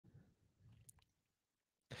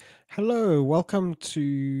Hello, welcome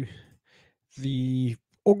to the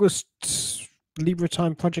August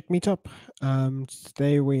LibreTime project meetup.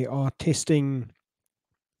 Today we are testing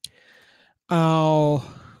our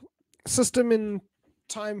system in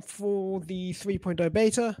time for the 3.0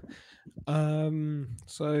 beta.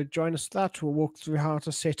 So join us for that. We'll walk through how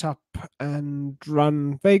to set up and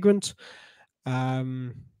run Vagrant, as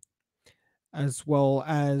well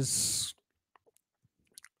as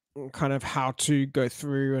kind of how to go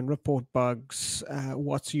through and report bugs,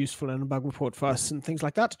 what's useful in a bug report for us, and things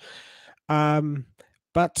like that.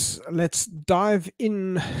 But let's dive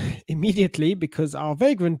in immediately because our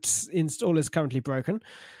Vagrant install is currently broken.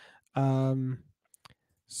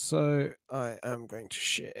 So I am going to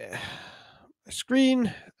share my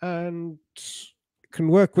screen and you can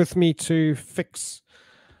work with me to fix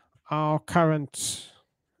our current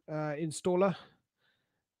installer.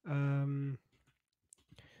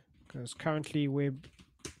 Because currently web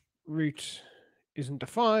root isn't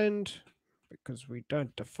defined because we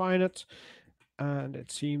don't define it, and it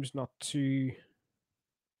seems not to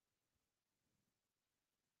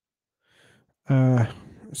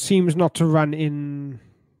run in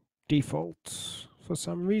default for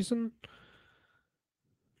some reason.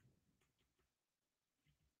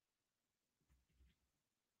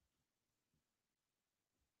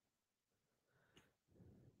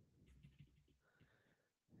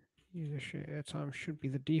 User share airtime should be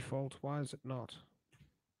the default. Why is it not?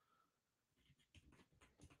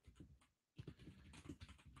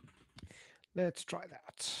 Let's try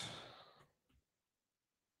that.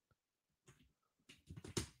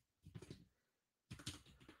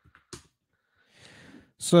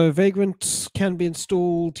 So Vagrant can be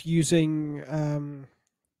installed using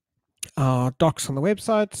our docs on the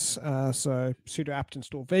website. So sudo apt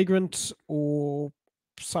install Vagrant or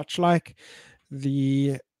such like.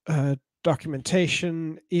 The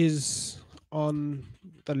documentation is on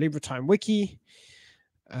the LibreTime wiki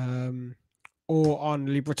or on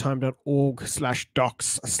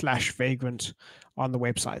libretime.org/docs/vagrant on the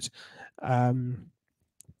website.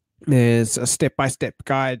 There's a step-by-step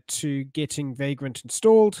guide to getting Vagrant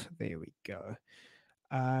installed. There we go.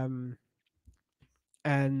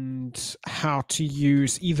 And how to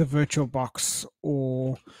use either VirtualBox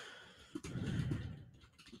or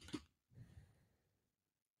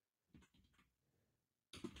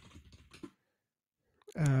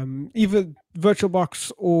either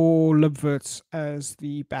VirtualBox or libvirt as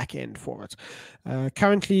the backend for it.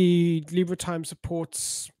 Currently, LibreTime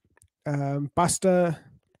supports Buster,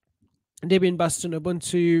 Debian Buster, and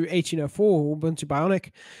Ubuntu 18.04, Ubuntu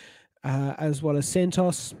Bionic, as well as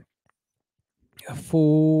CentOS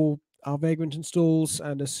for our Vagrant installs.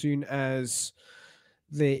 And as soon as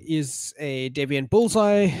there is a Debian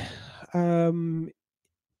Bullseye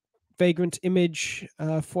Vagrant image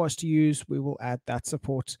for us to use, we will add that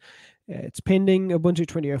support. It's pending. Ubuntu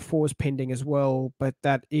 20.04 is pending as well, but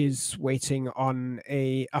that is waiting on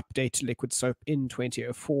a update to Liquid Soap in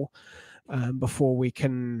 20.04 before we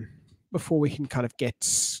can kind of get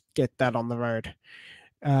that on the road.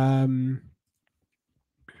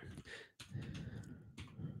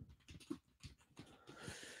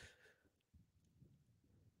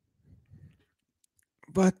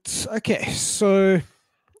 But okay, so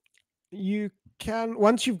you can,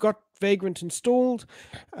 once you've got Vagrant installed,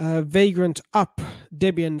 Vagrant up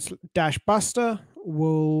Debian-Buster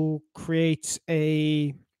will create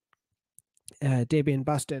a Debian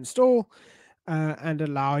Buster install and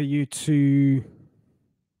allow you to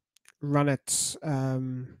run it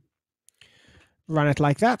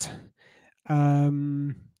like that.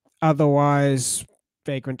 Otherwise,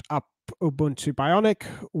 Vagrant up Ubuntu Bionic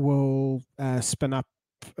will spin up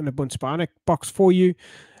an Ubuntu Bionic box for you,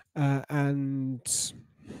 and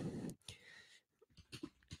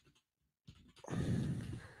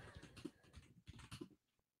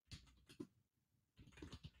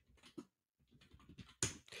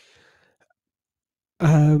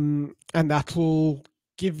that will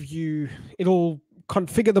give you, it'll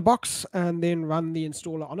configure the box and then run the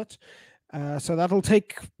installer on it. So that'll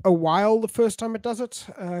take a while the first time it does it,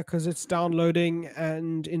 because it's downloading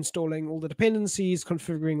and installing all the dependencies,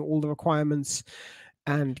 configuring all the requirements,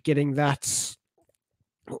 and getting that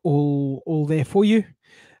all there for you.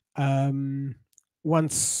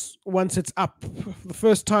 Once it's up the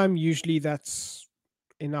first time, usually that's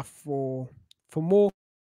enough for more.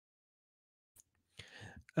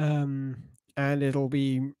 And it'll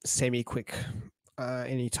be semi-quick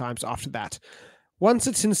any times after that. Once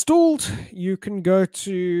it's installed, you can go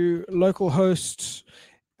to localhost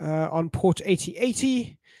on port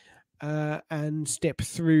 8080 and step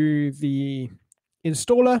through the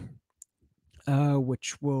installer.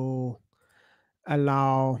 which will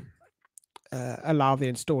allow the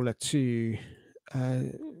installer to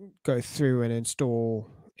go through and install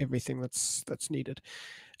everything that's needed.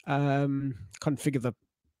 Configure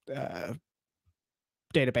the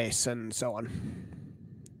database and so on.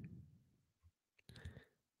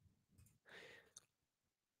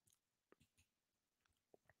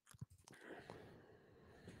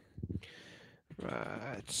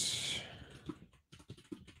 Right.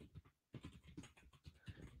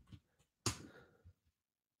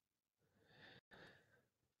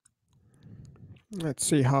 Let's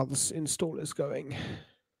see how this install is going.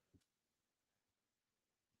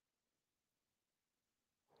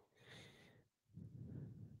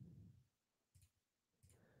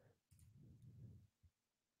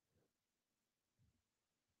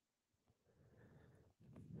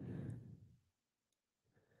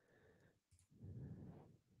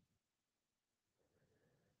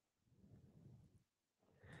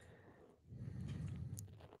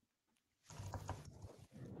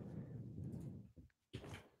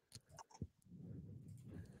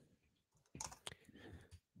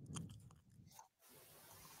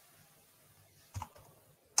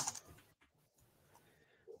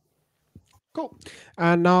 Cool.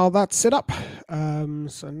 And now that's set up.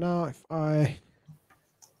 So now if I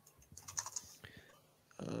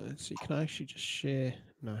let's see, can I actually just share?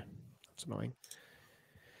 No, that's annoying.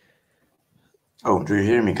 Oh, do you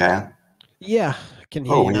hear me, Kyle? Yeah, I can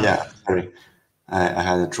hear Oh, you now. yeah, sorry. I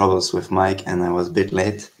had troubles with mic and I was a bit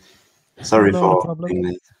late. Sorry Not a for problem. being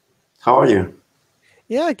late. How are you?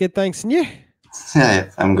 Yeah, good, thanks. And you?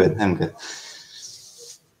 Yeah, I'm good. I'm good.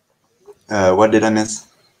 What did I miss?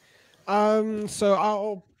 So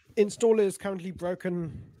our installer is currently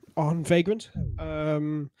broken on Vagrant.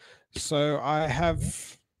 So I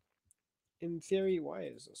have, in theory, why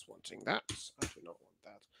is this wanting that? I do not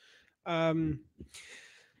want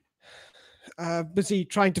that. Busy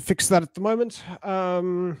trying to fix that at the moment.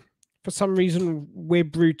 For some reason,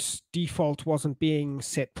 WebRoot default wasn't being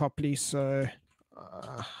set properly, so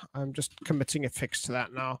I'm just committing a fix to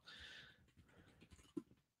that now.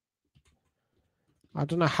 I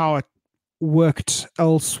don't know how it worked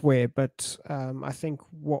elsewhere, but I think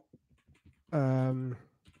what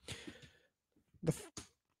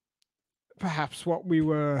perhaps what we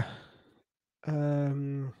were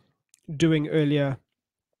doing earlier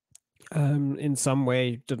in some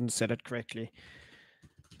way didn't set it correctly.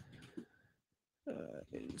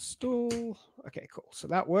 Install. Okay, cool. So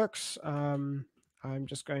that works. I'm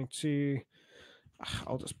just going to.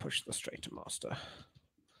 I'll just push this straight to master.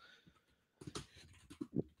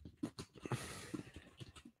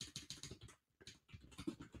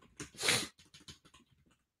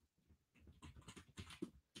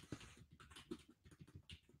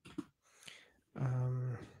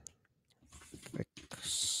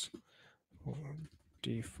 Fix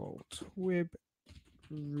default web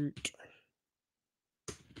root.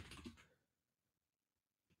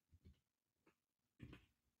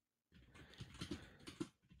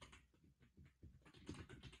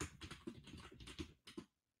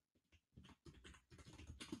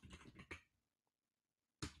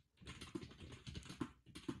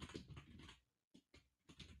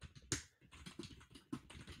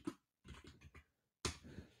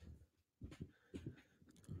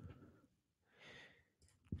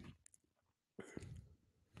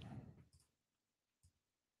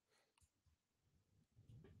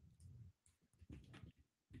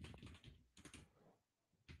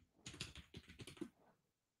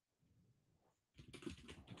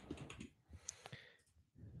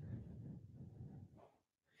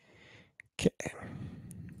 Okay,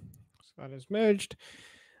 so that is merged.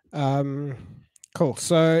 Cool.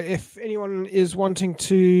 So if anyone is wanting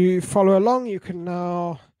to follow along, you can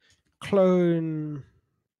now clone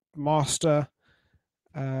master,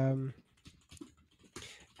 and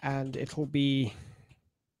it'll be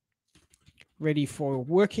ready for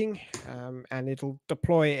working, and it'll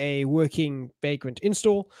deploy a working Vagrant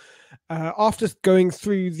install. After going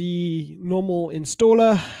through the normal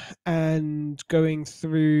installer and going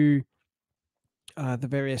through the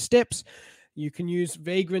various steps, you can use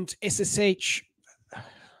Vagrant SSH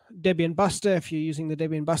Debian Buster if you're using the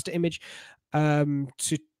Debian Buster image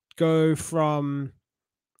to go from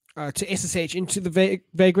to SSH into the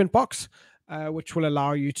Vagrant box, which will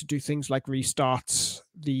allow you to do things like restart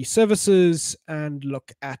the services and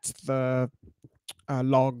look at the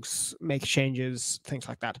logs, make changes, things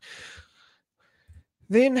like that.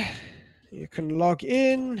 Then you can log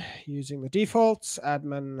in using the defaults,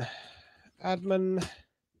 admin,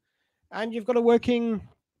 and you've got a working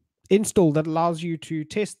install that allows you to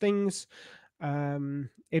test things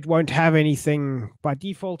it won't have anything by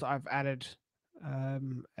default. I've added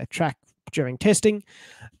a track during testing.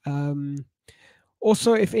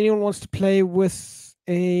 Also, if anyone wants to play with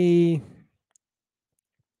another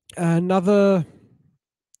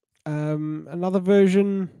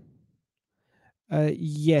version,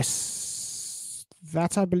 yes,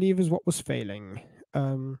 that I believe is what was failing.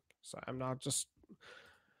 So I'm now just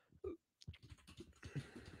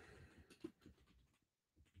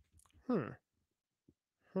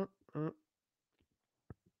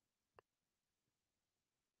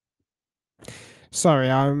sorry,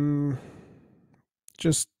 I'm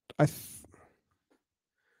just I'm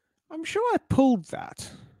sure I pulled that.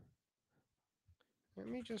 Let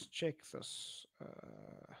me just check this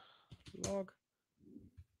log.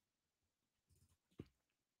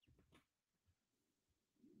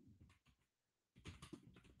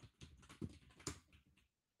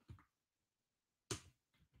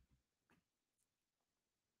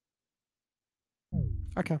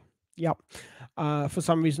 Okay. Yep. For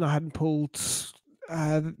some reason, I hadn't pulled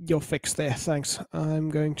your fix there. Thanks. I'm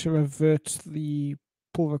going to revert the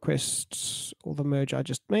pull request or the merge I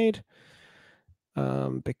just made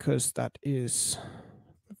because that is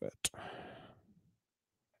revert.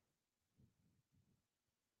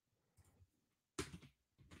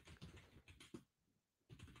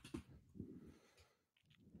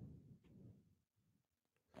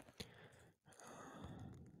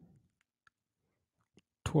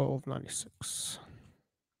 $12.96.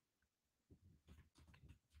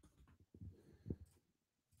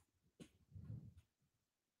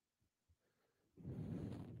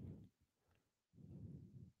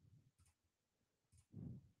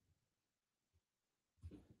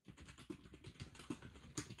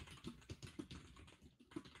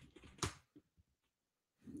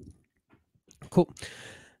 Cool.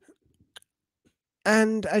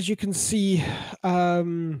 And as you can see,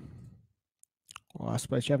 well, I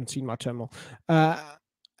suppose you haven't seen my terminal.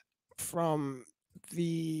 From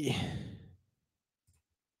the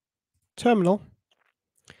terminal,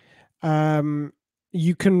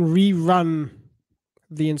 you can rerun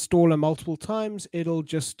the installer multiple times. It'll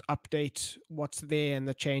just update what's there and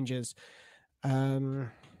the changes.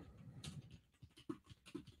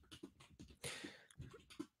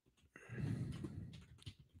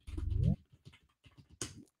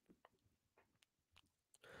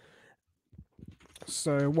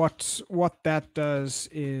 So what that does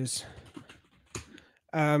is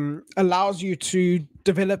allows you to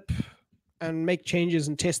develop and make changes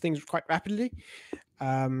and test things quite rapidly.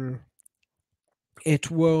 It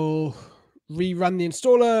will rerun the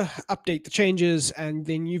installer, update the changes, and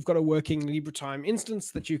then you've got a working LibreTime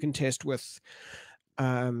instance that you can test with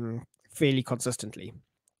fairly consistently.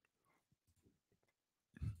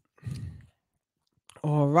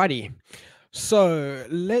 Alrighty, so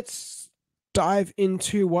let's dive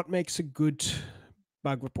into what makes a good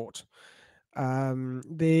bug report.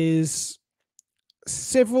 There's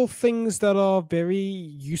several things that are very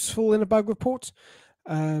useful in a bug report,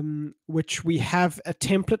 which we have a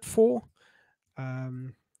template for.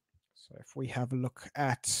 So if we have a look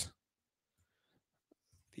at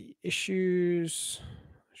the issues,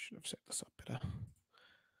 I should have set this up better.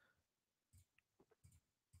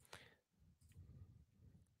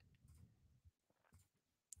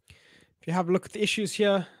 If you have a look at the issues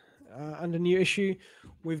here, under new issue,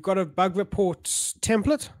 we've got a bug report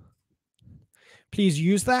template. Please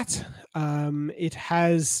use that. It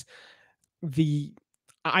has the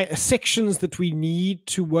sections that we need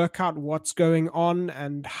to work out what's going on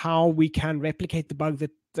and how we can replicate the bug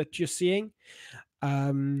that you're seeing.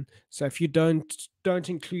 So if you don't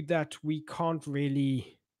include that, we can't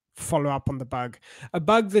really follow up on the bug. A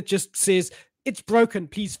bug that just says it's broken,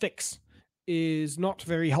 please fix, is not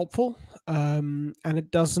very helpful, and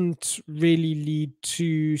it doesn't really lead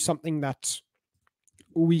to something that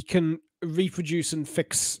we can reproduce and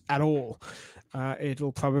fix at all.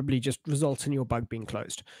 It'll probably just result in your bug being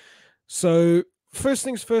closed. So first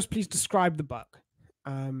things first, please describe the bug.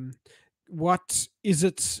 What is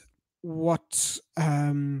it?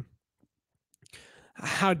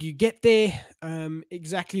 How do you get there?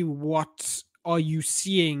 Exactly what are you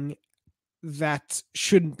seeing that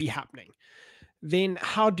shouldn't be happening? Then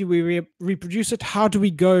how do we reproduce it? How do we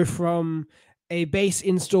go from a base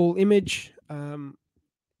install image,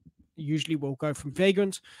 usually we'll go from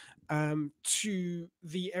Vagrant, to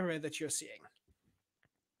the error that you're seeing?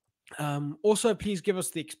 Also, please give us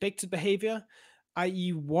the expected behavior,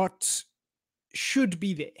 i.e. what should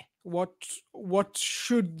be there. What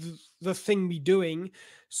should the thing be doing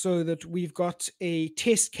so that we've got a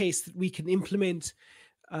test case that we can implement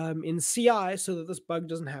in CI so that this bug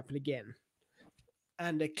doesn't happen again.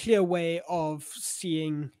 and a clear way of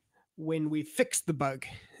seeing when we fixed the bug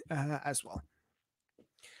as well.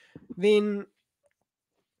 Then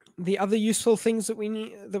the other useful things that we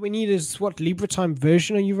need is what LibreTime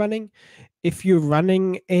version are you running. If you're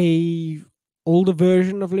running a older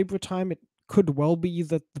version of LibreTime, it could well be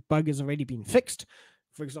that the bug has already been fixed.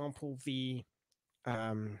 For example, the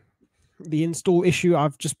install issue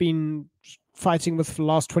I've just been fighting with for the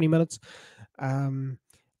last 20 minutes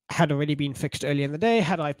had already been fixed earlier in the day.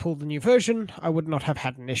 Had I pulled the new version, I would not have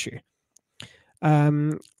had an issue.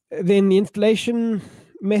 Then the installation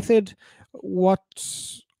method, what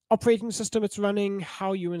operating system it's running,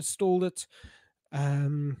 how you installed it,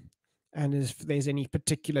 and if there's any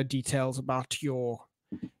particular details about your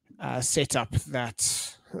setup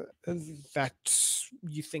that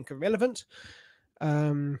you think are relevant.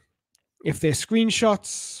 If there's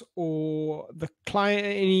screenshots or the client,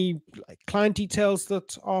 any client details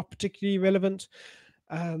that are particularly relevant.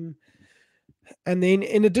 And then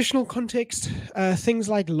in additional context, things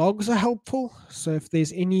like logs are helpful. So if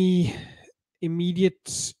there's any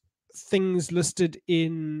immediate things listed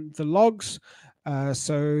in the logs,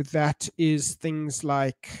 so that is things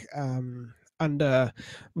like under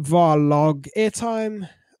var log airtime,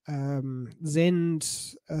 Zend,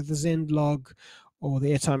 the Zend log, or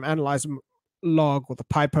the airtime analyzer log, or the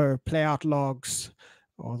Piper playout logs,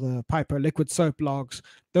 or the Piper liquid soap logs.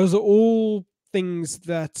 Those are all things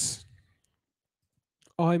that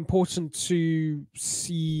are important to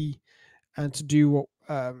see and to do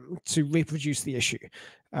to reproduce the issue.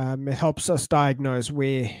 It helps us diagnose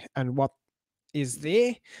where and what is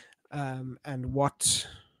there, and what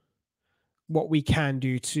we can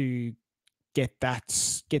do to get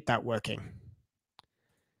that working.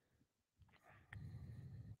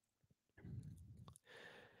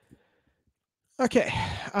 Okay,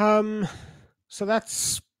 so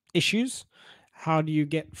that's issues. How do you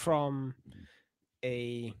get from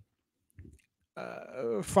a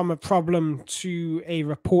problem to a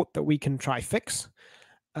report that we can try fix?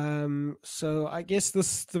 So I guess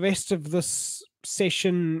the rest of this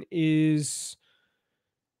session is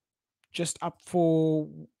just up for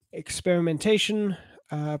experimentation,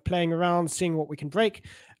 playing around, seeing what we can break,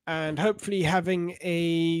 and hopefully having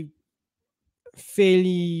a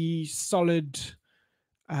fairly solid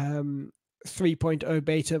 3.0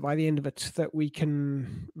 beta by the end of it that we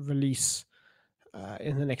can release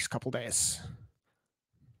in the next couple days.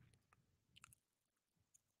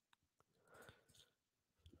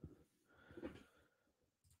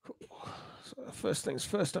 So first things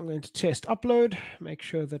first, I'm going to test upload, make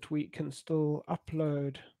sure that we can still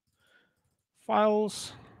upload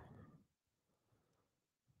files.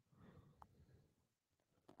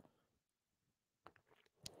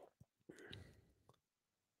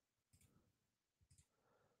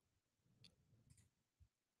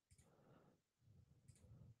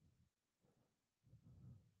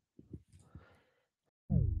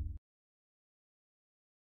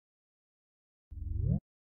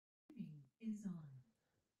 Is on.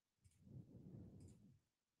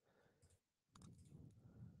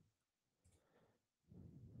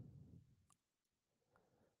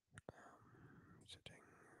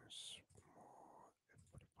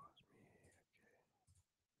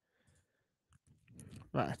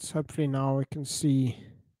 Right, so hopefully now we can see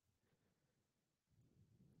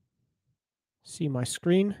my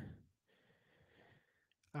screen.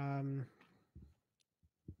 That's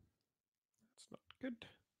not good.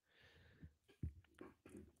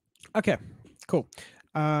 Okay, cool.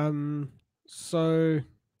 So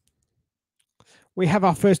we have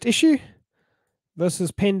our first issue. This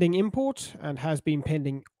is pending import and has been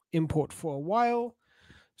pending import for a while.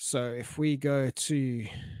 So if we go to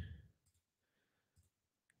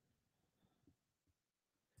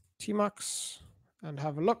Tmux and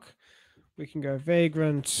have a look, we can go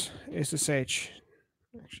vagrant SSH.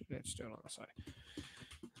 Actually, let's do it on the side.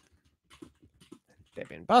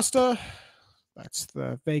 Debian Buster. That's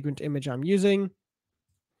the vagrant image I'm using.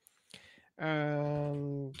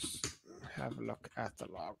 And have a look at the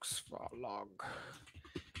logs for log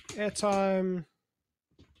airtime.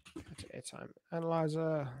 Airtime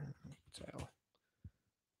analyzer. Tail.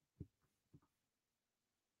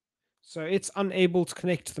 So it's unable to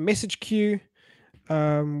connect to the message queue,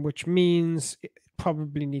 which means it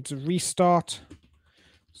probably needs a restart.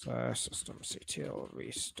 So systemctl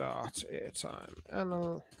restart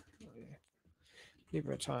airtime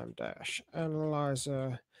LibreTime dash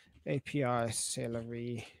analyzer API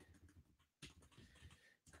celery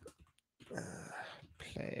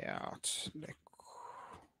playout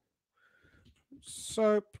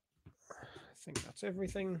soap. I think that's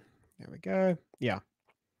everything. There we go. Yeah.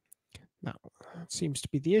 Now, that seems to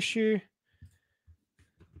be the issue.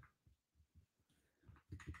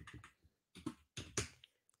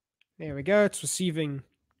 There we go. It's received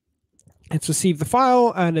the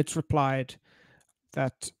file and it's replied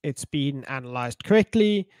that it's been analyzed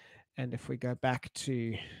correctly. And if we go back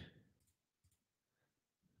to, I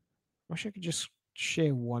wish I could just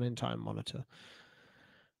share one in-time monitor.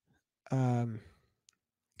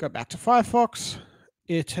 Go back to Firefox.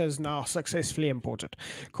 It has now successfully imported.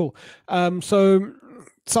 Cool. So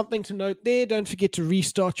something to note there, don't forget to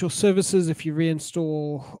restart your services if you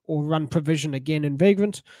reinstall or run provision again in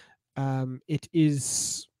Vagrant. It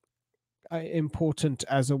is important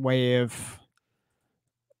as a way of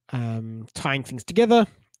tying things together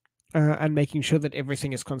and making sure that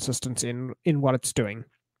everything is consistent in what it's doing.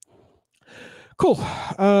 Cool.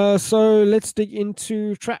 So let's dig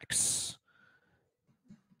into tracks.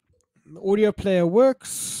 The audio player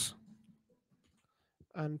works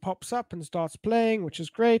and pops up and starts playing, which is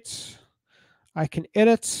great. I can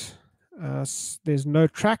edit. There's no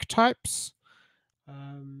track types.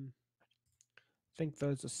 I think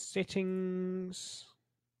those are settings.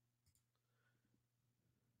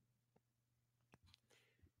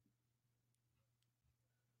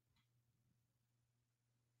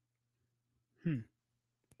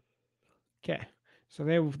 Okay, so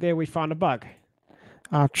there we found a bug.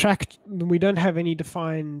 Our track, we don't have any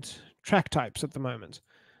defined track types at the moment,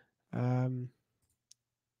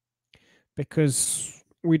 because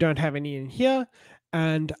we don't have any in here,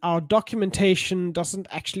 and our documentation doesn't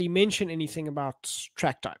actually mention anything about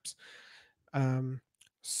track types.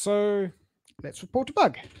 So let's report a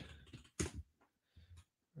bug.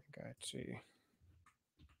 Go to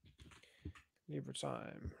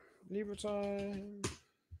LibreTime,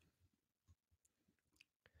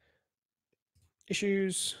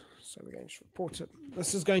 issues. So we're going to report it.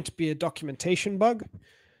 This is going to be a documentation bug.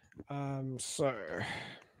 So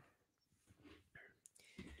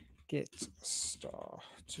get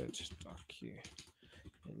started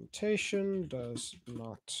documentation does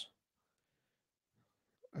not.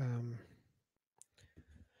 I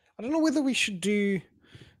don't know whether we should do.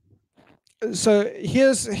 So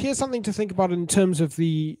here's something to think about in terms of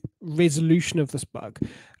the resolution of this bug.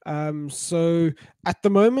 So at the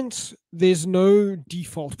moment, there's no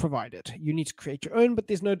default provided. You need to create your own, but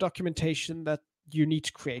there's no documentation that you need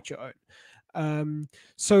to create your own.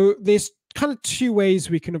 So there's kind of two ways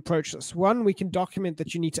we can approach this. One, we can document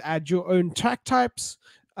that you need to add your own track types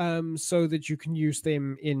so that you can use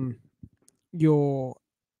them in your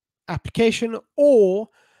application, or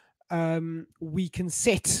we can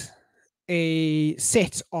set a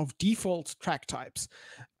set of default track types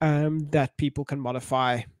that people can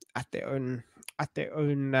modify on their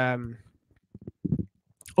own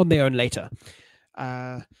later.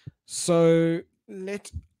 So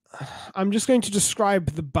I'm just going to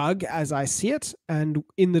describe the bug as I see it, and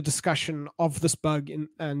in the discussion of this bug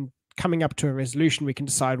and coming up to a resolution, we can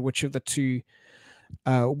decide which of the two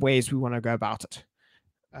ways we want to go about it.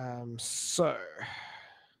 So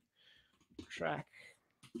track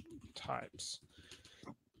types,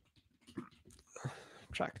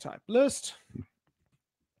 track type list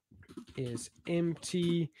is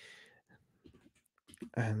empty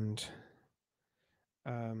and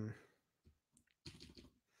on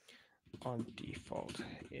default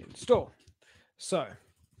install. So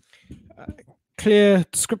clear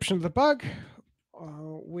description of the bug.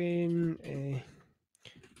 When a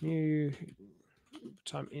new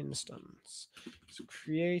time instance is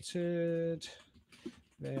created,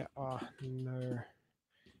 there are no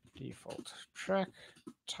default track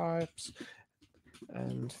types,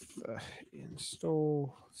 and the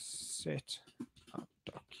install set up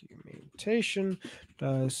documentation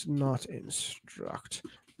does not instruct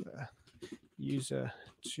the user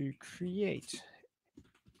to create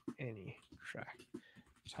any track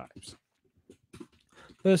types.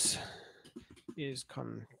 This is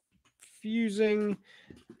confusing.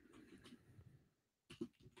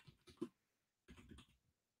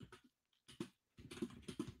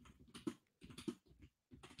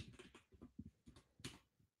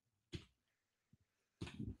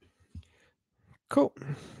 Cool.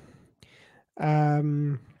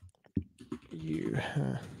 You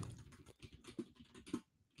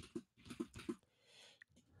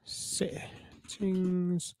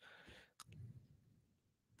settings.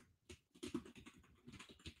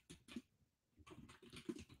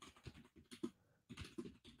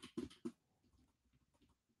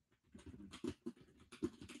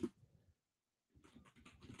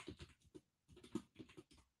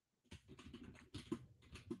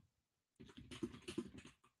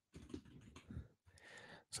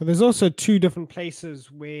 So there's also two different places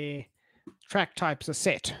where track types are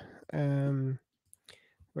set,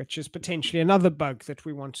 which is potentially another bug that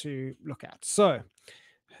we want to look at. So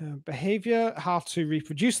behavior, how to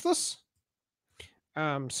reproduce this.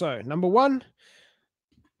 So number one,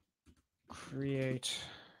 create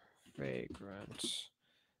vagrant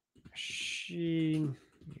machine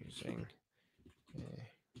using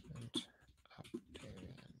and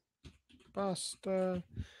buster.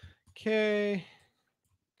 Okay.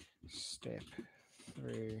 Step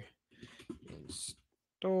through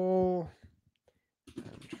install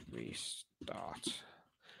and restart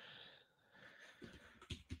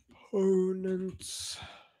components.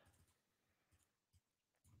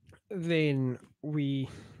 Then we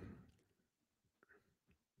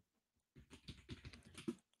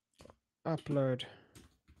upload,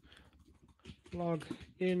 log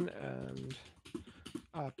in and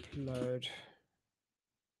upload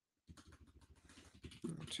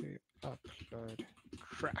to upload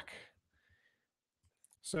track.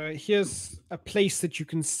 So here's a place that you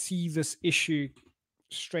can see this issue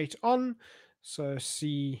straight on. So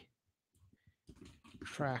see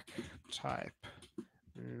track type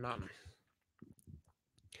none.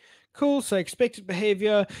 Cool. So expected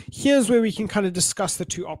behavior. Here's where we can kind of discuss the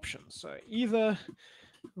two options. So either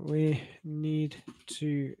we need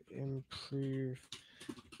to improve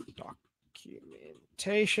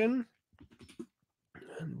documentation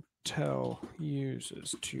and tell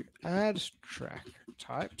users to add track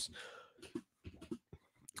types,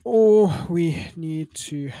 or we need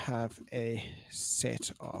to have a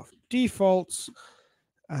set of defaults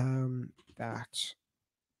that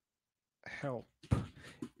help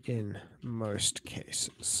in most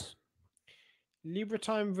cases.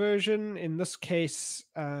 LibreTime version, in this case,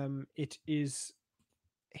 it is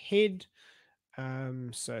head.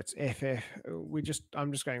 So it's FF.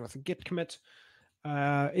 I'm just going with a git commit.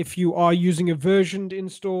 If you are using a versioned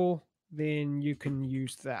install, then you can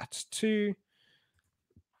use that too.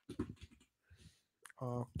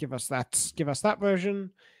 Give us that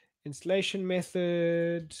version. Installation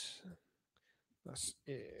method. This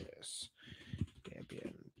is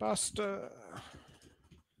Debian Buster.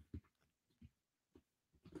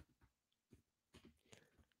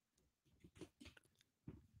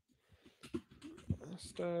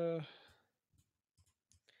 Buster.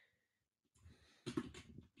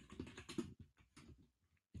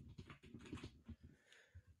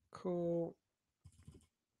 Cool.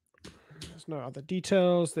 There's no other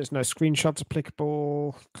details. There's no screenshots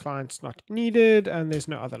applicable. Client's not needed, and there's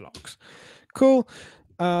no other logs. Cool.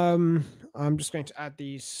 I'm just going to add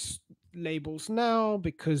these labels now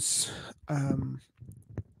because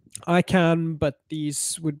I can, but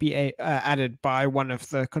these would be added by one of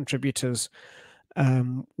the contributors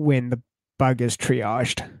when the bug is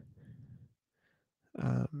triaged.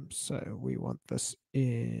 So we want this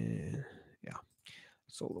in, yeah,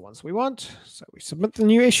 it's all the ones we want. So we submit the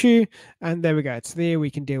new issue, and there we go. It's there. We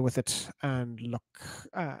can deal with it and look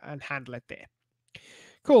and handle it there.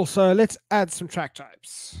 Cool. So let's add some track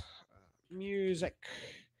types. Music,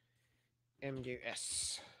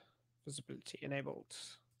 MUS, visibility enabled.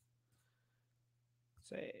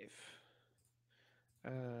 Save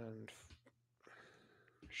and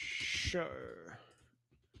show.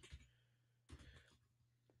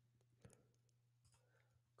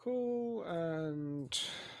 Cool. And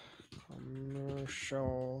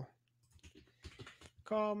commercial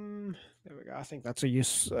there we go. I think that's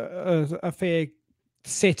a fair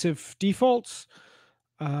set of defaults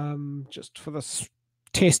just for this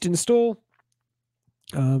test install.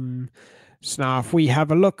 So now if we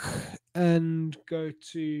have a look and go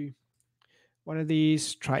to one of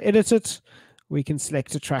these, try edit it, we can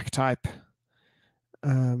select a track type,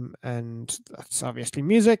 and that's obviously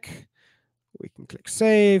music. We can click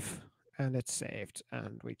save, and it's saved,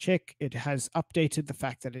 and we check it has updated the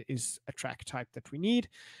fact that it is a track type that we need,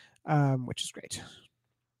 which is great.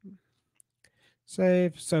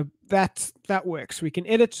 Save. So that works. We can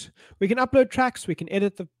edit, we can upload tracks, we can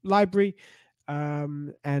edit the library,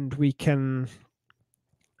 and we can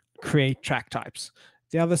create track types.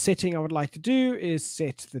 The other setting I would like to do is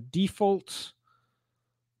set the default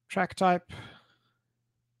track type.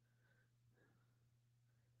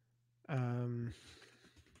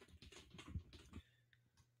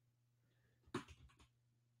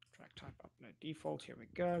 Track type upload default. Here we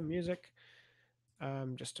go. Music.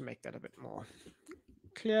 Just to make that a bit more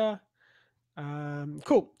clear.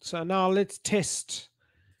 Cool. So now let's test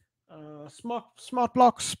smart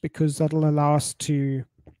blocks, because that'll allow us to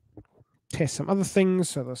test some other things.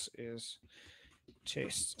 So this is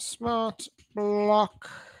test smart block,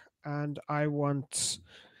 and I want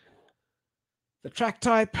the track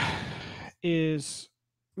type is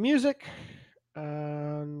music.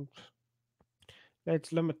 And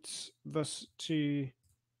let's limit this to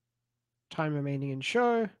time remaining in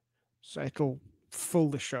show, so it'll fill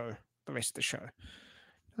the rest of the show.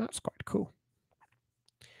 That's quite cool.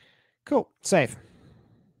 Cool. Save.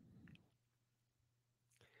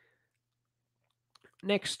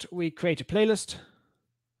 Next, we create a playlist.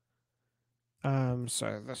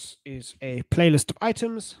 So this is a playlist of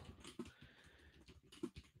items.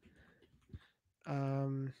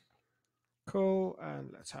 Cool. And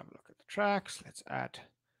let's have a look at the tracks. Let's add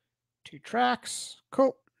 2 tracks.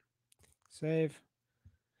 Cool. Save.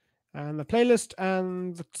 And the playlist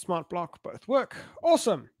and the smart block both work.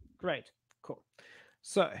 Awesome. Great. Cool.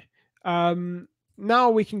 So now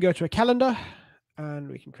we can go to a calendar and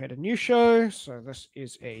we can create a new show. So this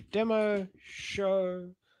is a demo show.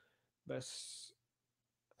 The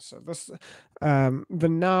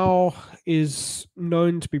now is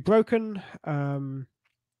known to be broken.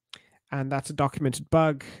 And that's a documented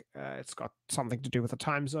bug. It's got something to do with the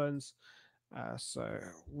time zones. So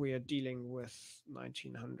we are dealing with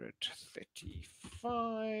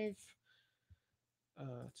 1935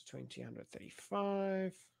 to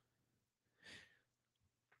 2035.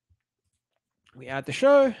 We add the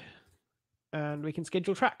show and we can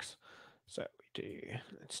schedule tracks. So we do,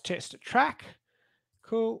 let's test a track.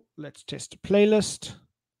 Cool. Let's test a playlist.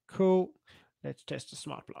 Cool. Let's test a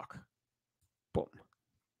smart block. Boom.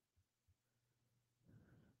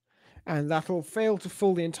 And that'll fail to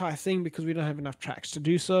fill the entire thing because we don't have enough tracks to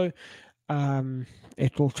do so.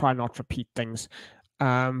 It will try not repeat things.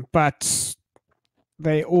 But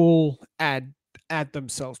they all add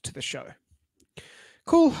themselves to the show.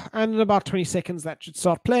 Cool. And in about 20 seconds, that should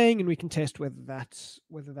start playing, and we can test whether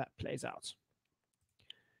that plays out.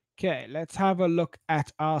 Okay, let's have a look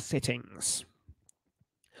at our settings.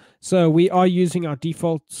 So we are using our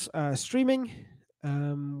default streaming.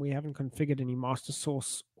 We haven't configured any master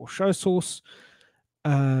source or show source,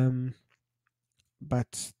 but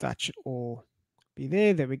that should all be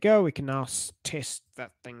there. There we go. We can now test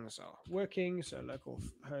that things are working. So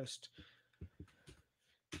localhost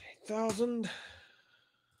 8000.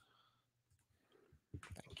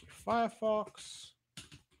 Thank you, Firefox.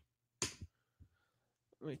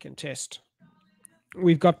 We can test.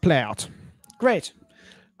 We've got playout. Great.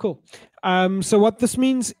 Cool. So what this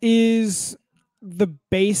means is the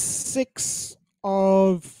basics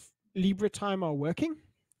of LibreTime are working,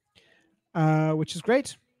 which is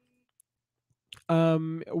great.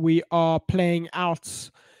 We are playing out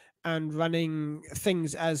and running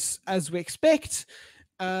things as we expect.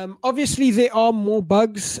 Obviously, there are more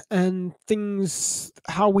bugs and things,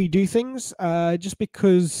 how we do things, just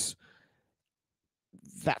because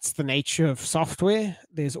that's the nature of software.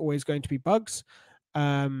 There's always going to be bugs.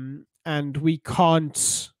 And we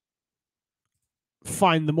can't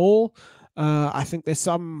find them all. I think there's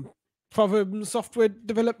some problem in software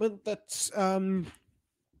development that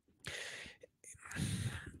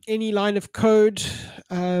any line of code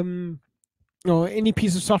or any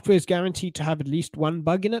piece of software is guaranteed to have at least one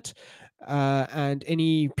bug in it. And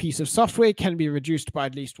any piece of software can be reduced by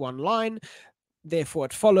at least one line. Therefore,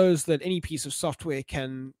 it follows that any piece of software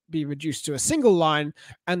can be reduced to a single line,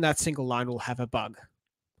 and that single line will have a bug.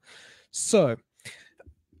 So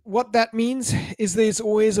what that means is there's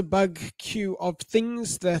always a bug queue of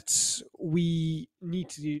things that we need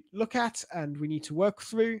to look at and we need to work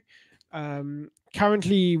through.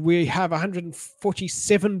 Currently, we have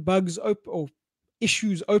 147 bugs or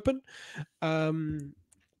issues open.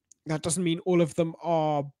 That doesn't mean all of them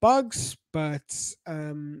are bugs, but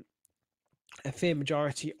a fair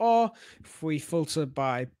majority are. If we filter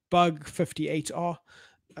by bug, 58 are,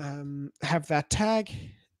 have that tag,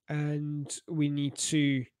 and we need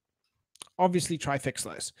to obviously try fix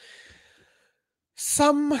those.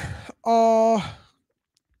 Some are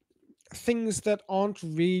things that aren't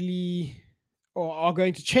really or are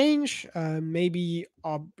going to change, maybe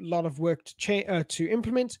are a lot of work to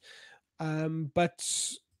implement,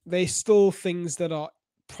 but they're still things that are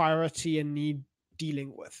priority and need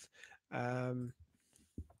dealing with,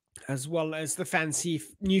 as well as the fancy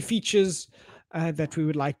new features that we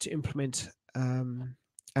would like to implement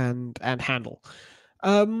and handle.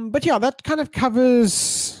 But yeah, that kind of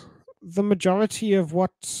covers the majority of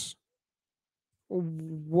what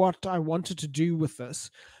I wanted to do with this,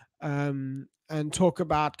 and talk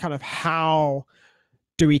about kind of how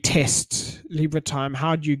do we test LibreTime?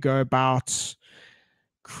 How do you go about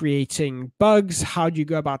creating bugs? How do you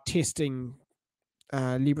go about testing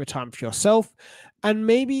LibreTime for yourself? And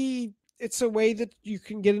maybe it's a way that you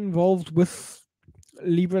can get involved with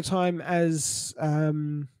LibreTime as a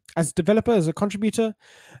developer, as a contributor,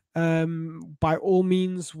 by all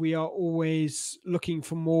means, we are always looking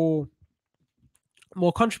for more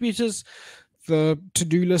contributors. The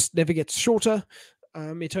to-do list never gets shorter.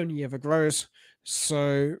 It only ever grows.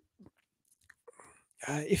 So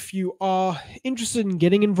if you are interested in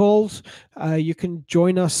getting involved, you can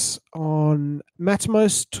join us on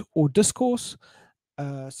Mattermost or Discourse.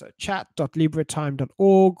 So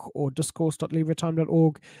chat.libretime.org or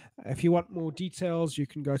discourse.libretime.org. If you want more details, you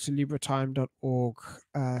can go to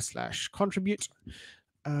libretime.org/contribute,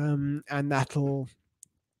 and that'll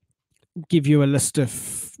give you a list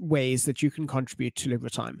of ways that you can contribute to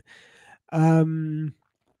LibreTime.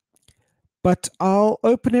 But I'll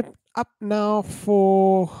open it up now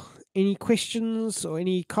for any questions or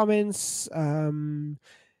any comments,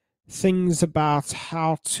 things about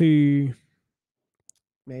how to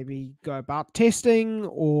maybe go about testing,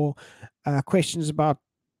 or questions about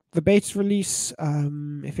the beta release.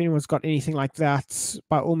 If anyone's got anything like that,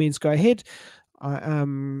 by all means, go ahead. I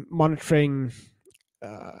am monitoring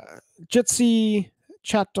Jitsi,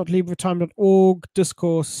 chat.libretime.org,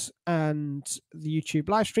 Discourse, and the YouTube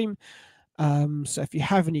live stream. So if you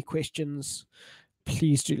have any questions,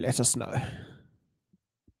 please do let us know.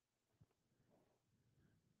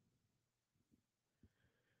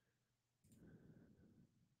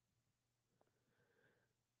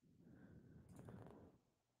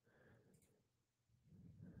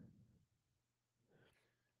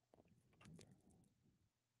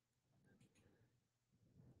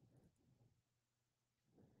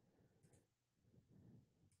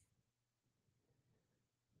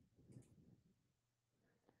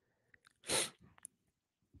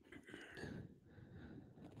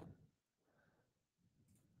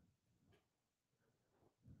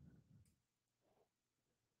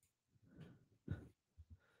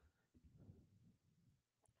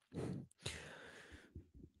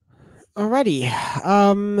 Alrighty.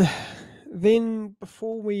 Then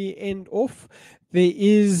before we end off, there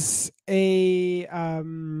is a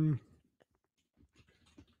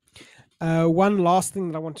one last thing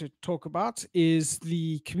that I want to talk about is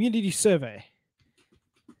the community survey.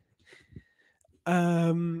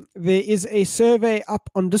 There is a survey up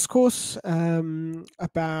on Discourse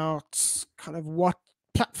about kind of what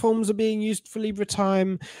platforms are being used for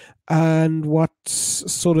LibreTime and what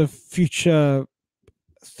sort of future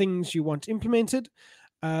things you want implemented.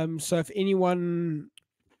 So if anyone,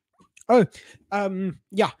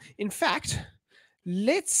 yeah, in fact,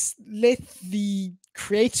 let's let the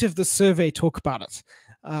creator of the survey talk about it.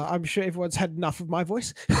 I'm sure everyone's had enough of my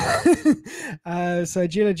voice. So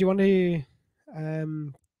Gina, do you want to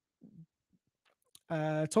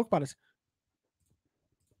talk about it?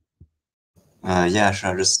 Yeah,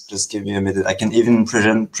 sure. Just give me a minute. I can even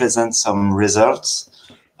present some results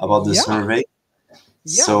about the survey.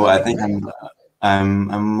 Yeah, so I think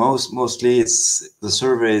I'm mostly the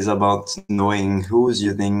survey is about knowing who's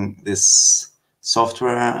using this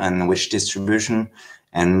software and which distribution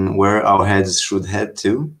and where our heads should head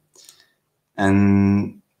to.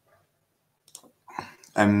 And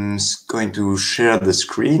I'm going to share the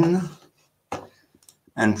screen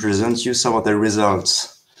and present you some of the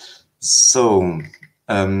results. So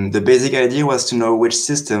the basic idea was to know which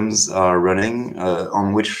systems are running,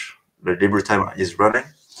 on which the LibreTime is running.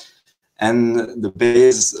 And the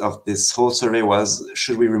base of this whole survey was,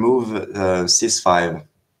 should we remove sys5?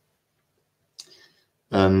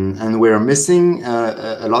 And we're missing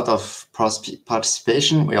a lot of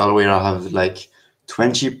participation. We already have like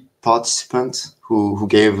 20 participants who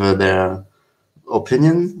gave their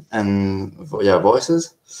opinion and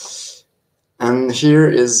voices. And here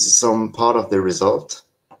is some part of the result.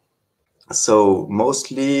 So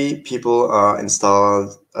mostly people are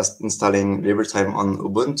installing LibreTime on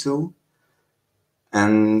Ubuntu.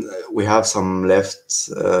 And we have some left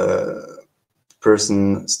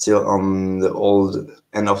person still on the old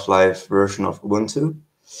end-of-life version of Ubuntu.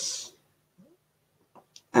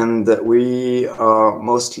 And we are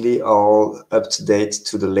mostly all up to date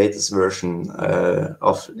to the latest version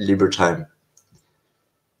of LibreTime.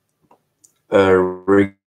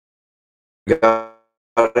 Regarding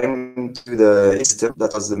to the system,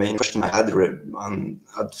 that was the main question I had at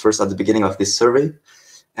the beginning of this survey.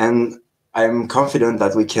 And I'm confident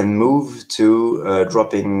that we can move to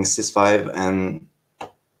dropping sys5 and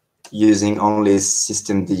using only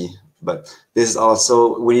systemd. But this is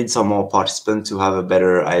also, we need some more participants to have a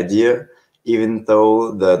better idea, even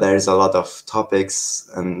though there is a lot of topics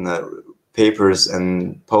and papers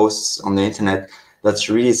and posts on the internet that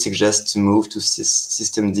really suggest to move to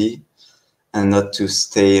systemd and not to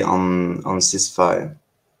stay on sys5.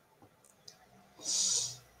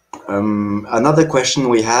 Another question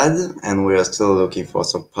we had, and we are still looking for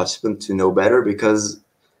some participants to know better, because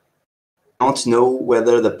we want to know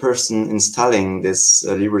whether the person installing this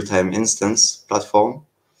LibreTime instance platform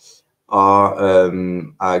are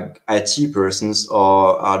IT persons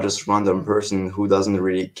or are just random person who doesn't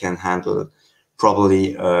really can handle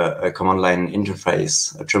properly a command line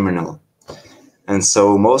interface, a terminal. And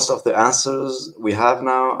so most of the answers we have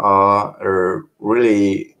now are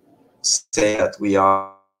really saying that we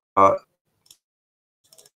are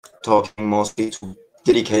talking mostly to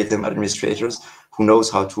dedicated administrators who knows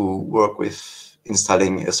how to work with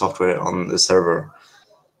installing a software on the server.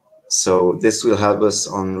 So this will help us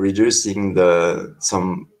on reducing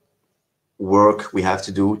some work we have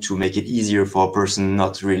to do to make it easier for a person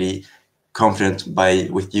not really confident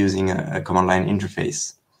with using a command line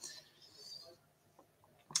interface.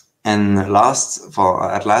 And at last,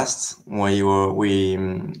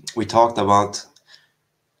 we talked about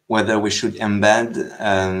whether we should embed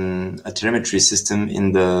a telemetry system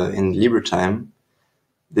in LibreTime.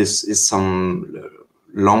 This is some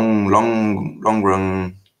long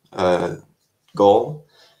run goal,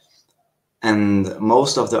 and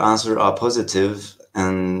most of the answers are positive,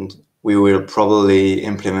 and we will probably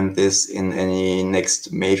implement this in any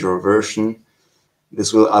next major version.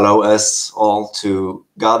 This will allow us all to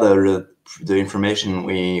gather the information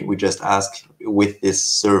we just asked with this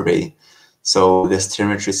survey. So this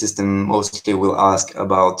telemetry system mostly will ask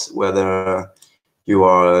about whether you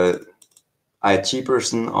are an IT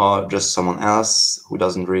person or just someone else who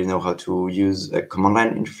doesn't really know how to use a command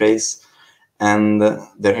line interface, and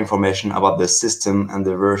the information about the system and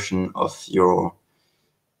the version of your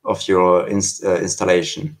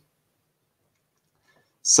installation.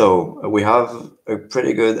 So we have a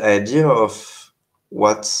pretty good idea of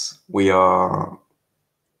what we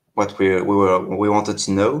wanted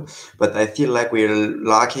to know, but I feel like we're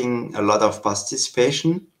lacking a lot of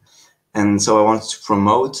participation, and so I want to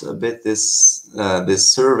promote a bit this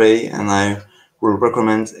survey, and I will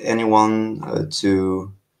recommend anyone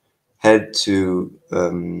to head to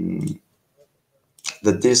the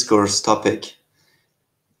discourse topic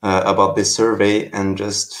about this survey and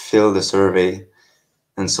just fill the survey.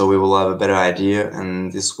 And so we will have a better idea,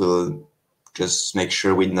 and this will just make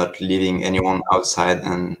sure we're not leaving anyone outside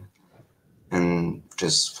and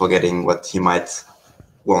just forgetting what he might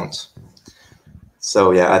want.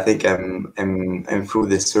 So yeah, I think I'm through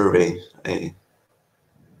this survey. I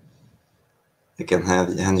can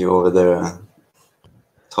hand you over there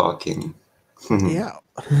talking. Yeah,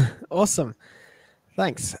 awesome.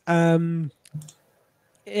 Thanks.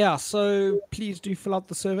 Yeah, so please do fill out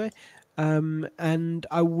the survey. And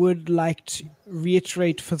I would like to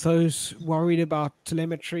reiterate for those worried about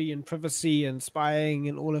telemetry and privacy and spying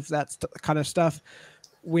and all of that kind of stuff,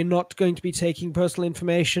 we're not going to be taking personal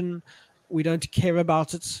information. We don't care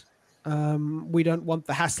about it. We don't want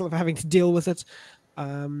the hassle of having to deal with it.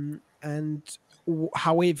 And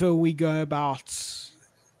however we go about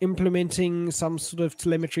implementing some sort of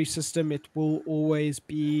telemetry system, it will always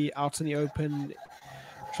be out in the open,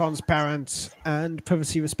 transparent, and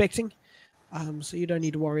privacy respecting. So you don't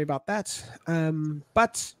need to worry about that.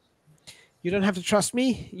 But you don't have to trust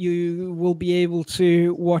me. You will be able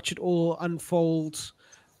to watch it all unfold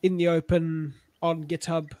in the open on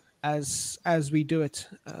GitHub as we do it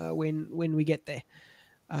when we get there.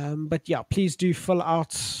 But yeah, please do fill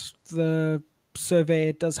out the survey.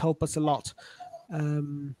 It does help us a lot,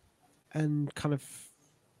 and kind of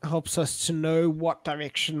helps us to know what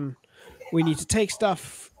direction we need to take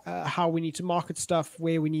stuff, how we need to market stuff,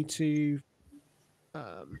 where we need to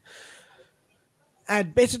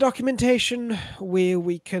add better documentation, where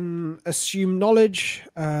we can assume knowledge.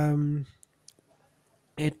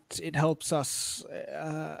 It helps us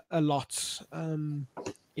a lot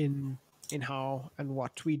in how and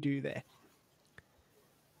what we do there.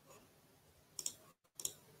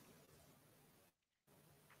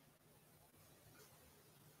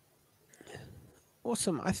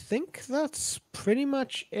 Awesome. I think that's pretty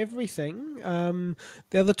much everything.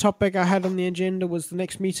 The other topic I had on the agenda was the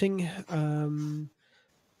next meeting.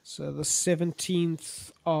 So the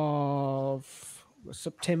 17th of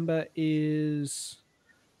September is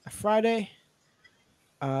a Friday.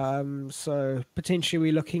 So potentially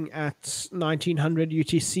we're looking at 1900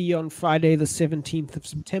 UTC on Friday, the 17th of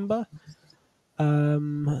September.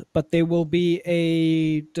 But there will be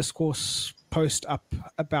a discourse post up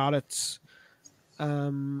about it,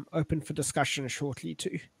 open for discussion shortly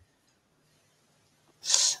too.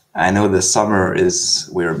 I know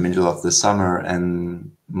we're middle of the summer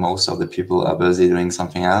and most of the people are busy doing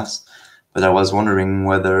something else, but I was wondering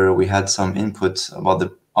whether we had some input about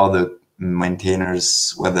the other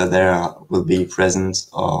maintainers, whether they will be present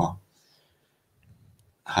or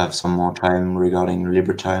have some more time regarding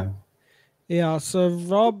LibreTime. Yeah, so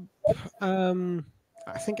Rob,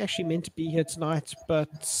 I think actually meant to be here tonight,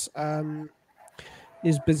 but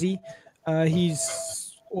is busy.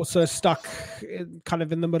 He's also stuck kind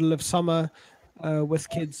of in the middle of summer with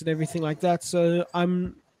kids and everything like that. So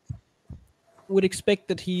would expect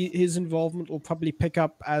that his involvement will probably pick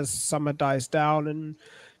up as summer dies down and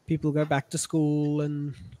people go back to school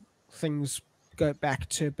and things go back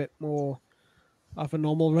to a bit more of a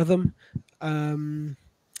normal rhythm. And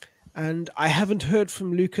I haven't heard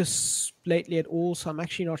from Lucas lately at all, so I'm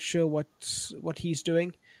actually not sure what he's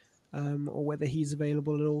doing, or whether he's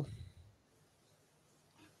available at all.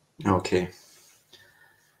 Okay.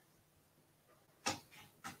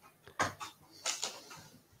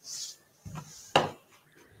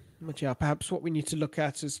 But yeah, perhaps what we need to look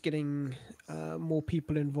at is getting more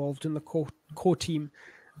people involved in the core team,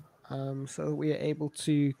 so that we are able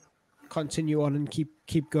to continue on and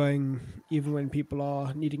keep going even when people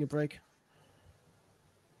are needing a break.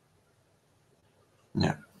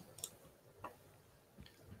 Yeah.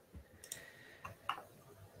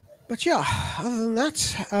 But yeah, other than that,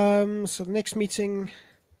 so the next meeting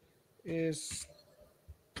is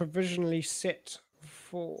provisionally set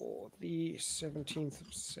for the 17th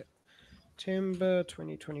of September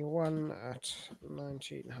 2021 at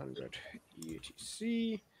 1900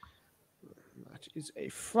 UTC. That is a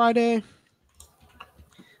Friday.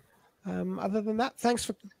 Other than that, thanks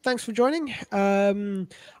for joining.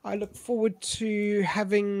 I look forward to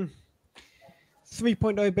having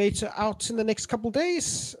 3.0 beta out in the next couple of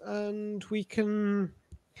days, and we can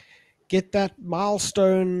get that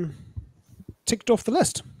milestone ticked off the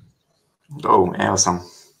list. Oh, awesome.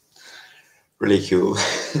 Really cool.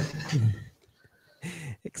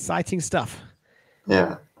 Exciting stuff.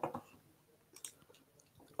 Yeah.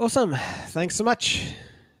 Awesome. Thanks so much.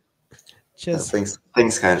 Cheers.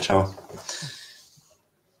 Thanks, Kyle. Ciao.